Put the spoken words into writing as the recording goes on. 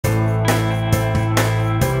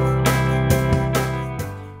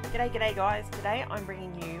G'day guys, today I'm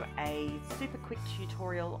bringing you a super quick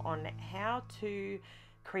tutorial on how to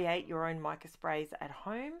create your own mica sprays at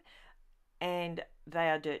home, and they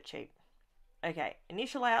are dirt cheap. Okay,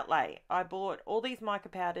 initial outlay, I bought all these mica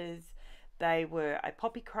powders. They were a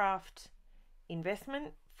Poppycraft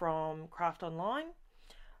investment from Craft Online.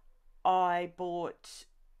 I bought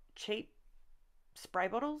cheap spray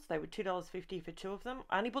bottles. They were $2.50 for 2 of them.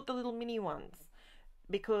 I only bought the little mini ones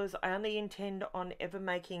because I only intend on ever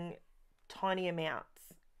making tiny amounts.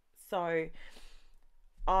 So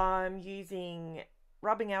I'm using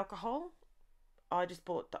rubbing alcohol. I just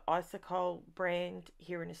bought the ISOCOL brand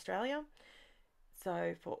here in Australia.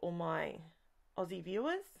 So for all my Aussie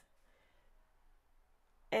viewers.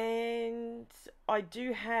 And I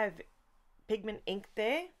do have pigment ink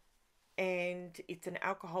there, and it's an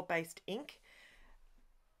alcohol based ink.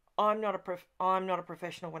 I'm not a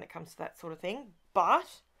professional when it comes to that sort of thing,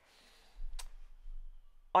 but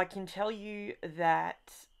I can tell you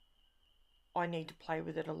that I need to play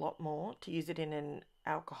with it a lot more to use it in an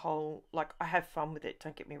alcohol. Like, I have fun with it,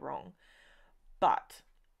 don't get me wrong, but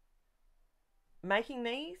making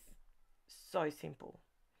these, so simple.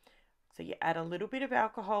 So you add a little bit of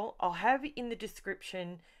alcohol. I'll have in the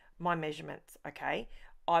description my measurements, okay?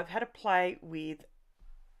 I've had to play with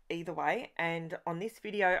either way, and on this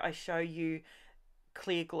video I show you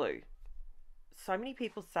clear glue. So many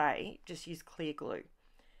people say just use clear glue.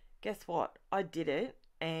 Guess what? I did it,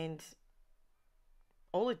 and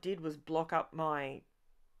all it did was block up my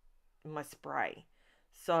spray.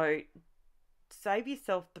 So save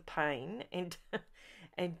yourself the pain and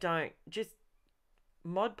don't. Just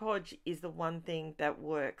Mod Podge is the one thing that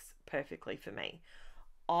works perfectly for me.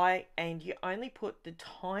 And you only put the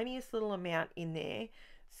tiniest little amount in there.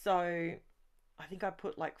 So I think I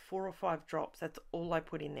put like 4 or 5 drops. That's all I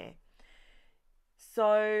put in there.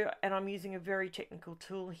 So, and I'm using a very technical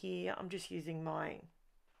tool here. I'm just using my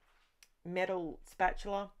metal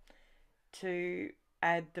spatula to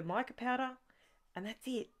add the mica powder, and that's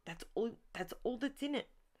it. That's all that's in it.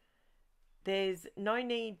 There's no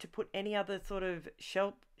need to put any other sort of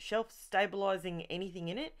shelf stabilizing anything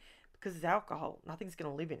in it, because it's alcohol. Nothing's going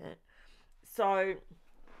to live in it. So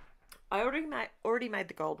I already made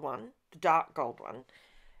the gold one, the dark gold one,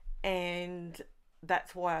 and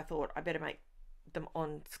that's why I thought I better make them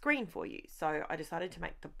on screen for you. So I decided to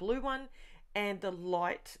make the blue one and the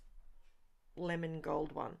light lemon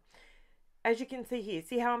gold one. As you can see here,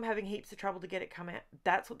 see how I'm having heaps of trouble to get it come out?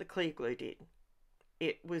 That's what the clear glue did.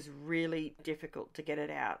 It was really difficult to get it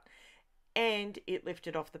out, and it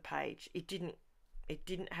lifted off the page. It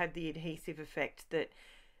didn't have the adhesive effect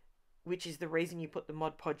which is the reason you put the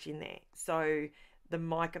Mod Podge in there. So the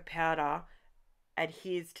mica powder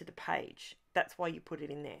adheres to the page. That's why you put it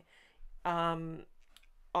in there.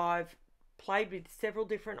 I've played with several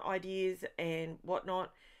different ideas and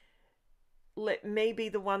whatnot. Let me be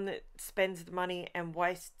the one that spends the money and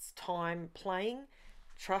wastes time playing.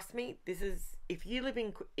 Trust me, this is, if you live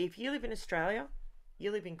in Australia,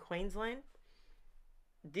 you live in Queensland,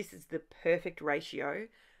 this is the perfect ratio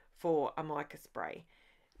for a mica spray.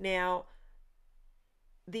 Now,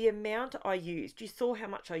 the amount I used, you saw how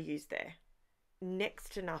much I used there.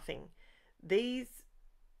 Next to nothing. These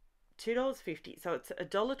 $2.50, so it's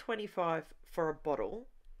 $1.25 for a bottle.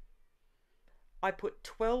 I put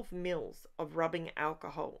 12 mils of rubbing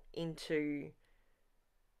alcohol into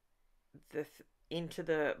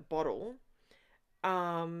the bottle,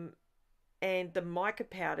 and the mica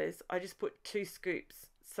powders, I just put 2 scoops,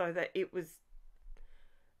 so that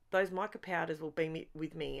those mica powders will be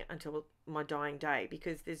with me until my dying day,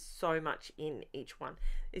 because there's so much in each one.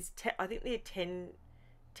 I think they're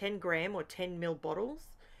 10 gram or 10 mil bottles,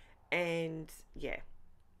 and yeah,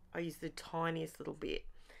 I use the tiniest little bit.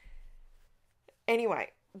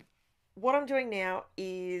 Anyway, what I'm doing now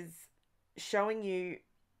is showing you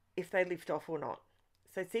if they lift off or not.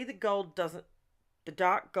 So see, the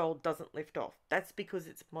dark gold doesn't lift off. That's because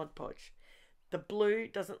it's Mod Podge. The blue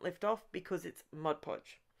doesn't lift off because it's Mod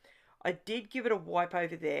Podge. I did give it a wipe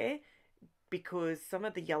over there because some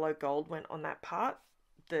of the yellow gold went on that part,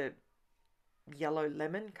 the yellow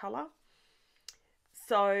lemon color.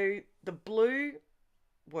 So the blue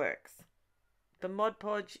works. The Mod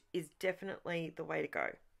Podge is definitely the way to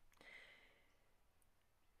go.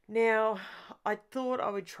 Now, I thought I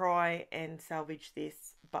would try and salvage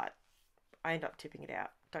this, but I end up tipping it out.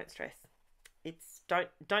 Don't stress.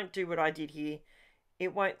 Don't do what I did here.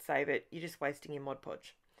 It won't save it. You're just wasting your Mod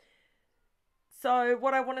Podge. So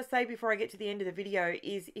what I want to say before I get to the end of the video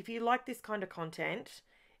is, if you like this kind of content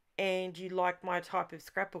and you like my type of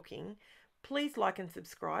scrapbooking, please like and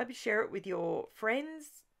subscribe. Share it with your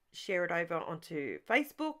friends. Share it over onto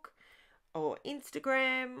Facebook. or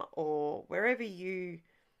Instagram or wherever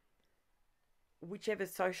whichever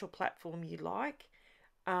social platform you like.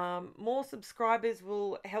 More subscribers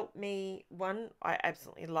will help me. One, I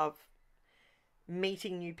absolutely love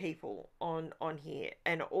meeting new people on here,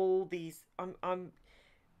 and all these. I'm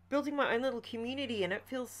building my own little community, and it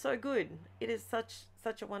feels so good. It is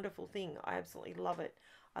such a wonderful thing. I absolutely love it.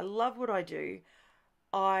 I love what I do.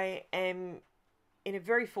 I am in a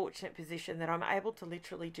very fortunate position that I'm able to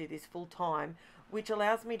literally do this full time, which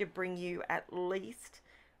allows me to bring you at least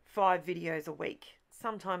 5 videos a week,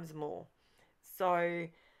 sometimes more. So,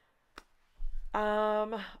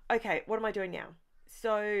 okay, what am I doing now?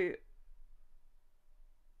 So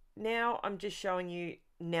now I'm just showing you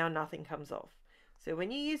now nothing comes off. So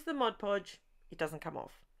when you use the Mod Podge, it doesn't come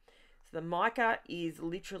off. So the mica is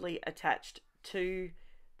literally attached to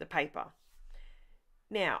the paper.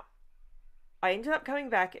 Now, I ended up coming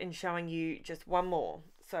back and showing you just one more.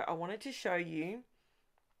 So I wanted to show you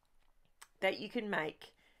that you can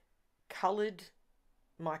make coloured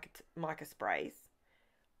mica sprays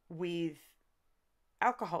with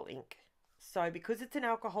alcohol ink. So because it's an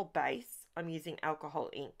alcohol base, I'm using alcohol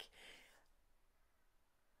ink.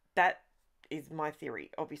 That is my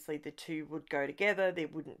theory. Obviously the two would go together. There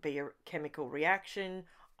wouldn't be a chemical reaction.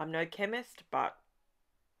 I'm no chemist, but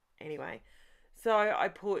anyway. So I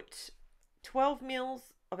put 12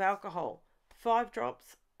 mils of alcohol, 5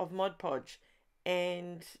 drops of Mod Podge,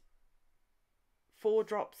 and 4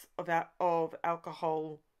 drops of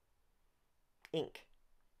alcohol ink.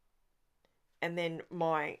 And then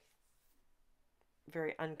my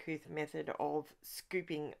very uncouth method of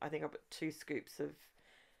scooping, I think I put 2 scoops of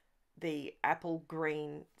the apple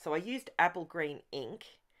green. So I used apple green ink,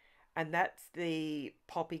 and that's the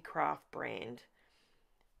Poppy Craft brand.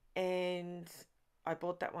 And I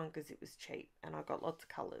bought that one because it was cheap and I got lots of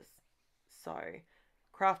colours. So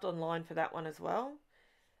craft online for that one as well.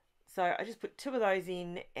 So I just put 2 of those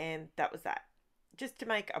in, and that was that. Just to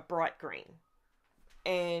make a bright green.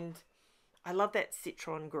 And I love that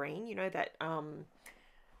citron green. You know that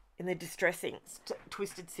in the distressing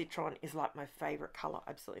twisted citron is like my favourite colour.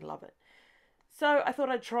 Absolutely love it. So I thought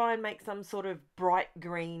I'd try and make some sort of bright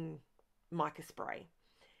green mica spray.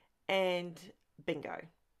 And bingo.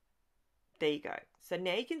 There you go. So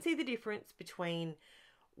now you can see the difference between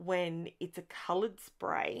when it's a coloured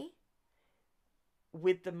spray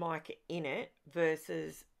with the mica in it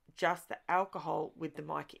versus just the alcohol with the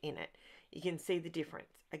mica in it. You can see the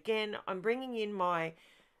difference. Again, I'm bringing in my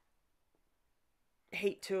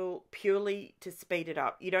heat tool purely to speed it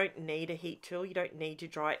up. You don't need a heat tool. You don't need to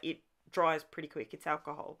dry it. It dries pretty quick. It's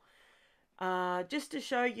alcohol. Just to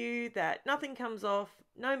show you that nothing comes off.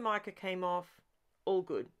 No mica came off. All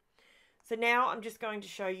good. So now I'm just going to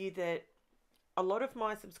show you that a lot of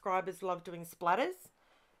my subscribers love doing splatters.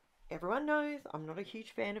 Everyone knows I'm not a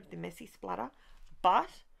huge fan of the messy splatter, but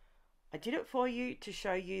I did it for you to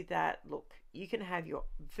show you that, look, you can have your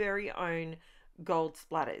very own gold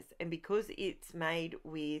splatters. And because it's made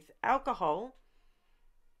with alcohol,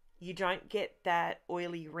 you don't get that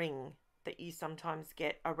oily ring that you sometimes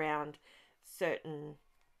get around certain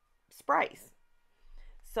sprays.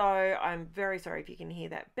 So I'm very sorry if you can hear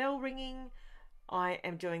that bell ringing. I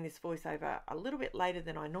am doing this voiceover a little bit later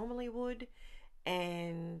than I normally would,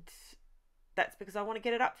 and that's because I want to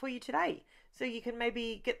get it up for you today, so you can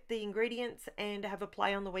maybe get the ingredients and have a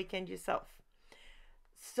play on the weekend yourself.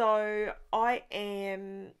 So I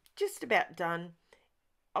am just about done.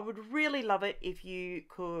 I would really love it if you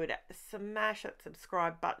could smash that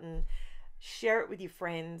subscribe button, share it with your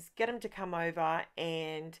friends, get them to come over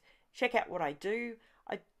and check out what I do.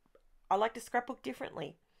 I like to scrapbook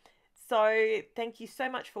differently. So thank you so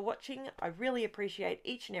much for watching. I really appreciate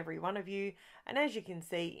each and every one of you. And as you can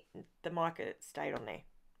see, the mica stayed on there.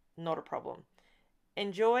 Not a problem.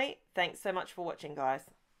 Enjoy. Thanks so much for watching, guys.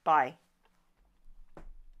 Bye.